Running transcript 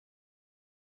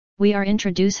we are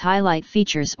introduce highlight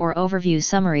features or overview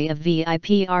summary of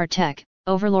ViprTech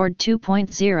Overlord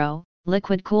 2.0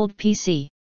 liquid-cooled PC.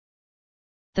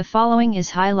 The following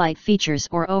is highlight features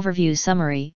or overview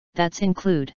summary, that's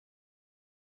include: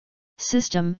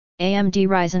 System, AMD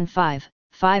Ryzen 5,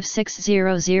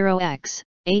 5600X,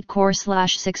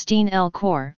 8-core/16L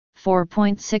core,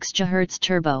 4.6 GHz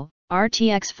turbo,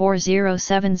 RTX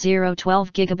 4070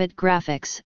 12GB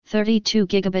graphics,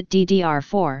 32GB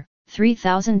DDR4,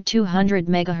 3200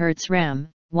 MHz RAM,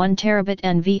 1TB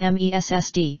NVMe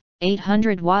SSD,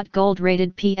 800W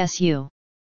gold-rated PSU.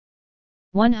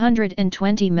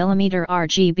 120mm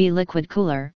RGB liquid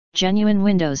cooler, genuine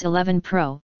Windows 11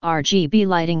 Pro, RGB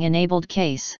lighting enabled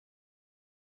case.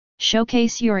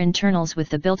 Showcase your internals with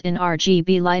the built-in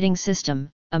RGB lighting system,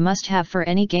 a must-have for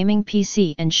any gaming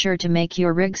PC and sure to make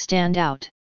your rig stand out.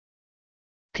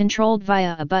 Controlled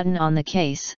via a button on the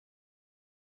case.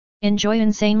 Enjoy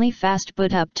insanely fast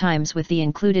boot-up times with the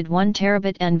included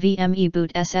 1TB NVMe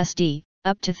boot SSD,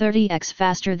 up to 30x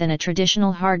faster than a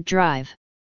traditional hard drive.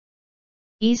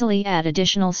 Easily add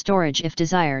additional storage if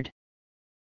desired.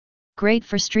 Great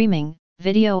for streaming,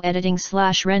 video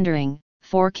editing/rendering,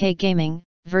 4K gaming,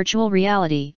 virtual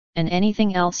reality, and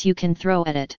anything else you can throw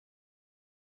at it.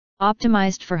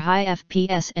 Optimized for high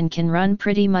FPS and can run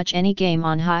pretty much any game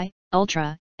on high,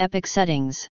 ultra, epic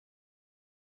settings.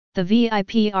 The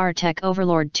ViprTech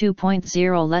Overlord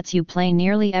 2.0 lets you play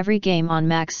nearly every game on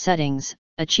max settings,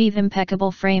 achieve impeccable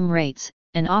frame rates,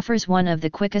 and offers one of the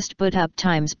quickest boot-up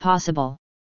times possible.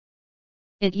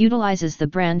 It utilizes the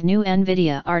brand new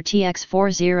NVIDIA RTX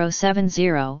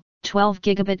 4070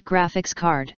 12GB graphics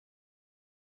card.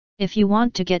 If you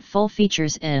want to get full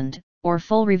features or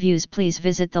full reviews, please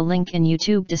visit the link in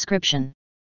YouTube description.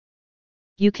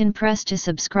 You can press to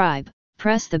subscribe,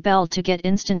 press the bell to get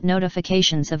instant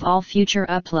notifications of all future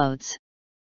uploads.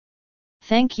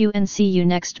 Thank you and see you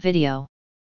next video.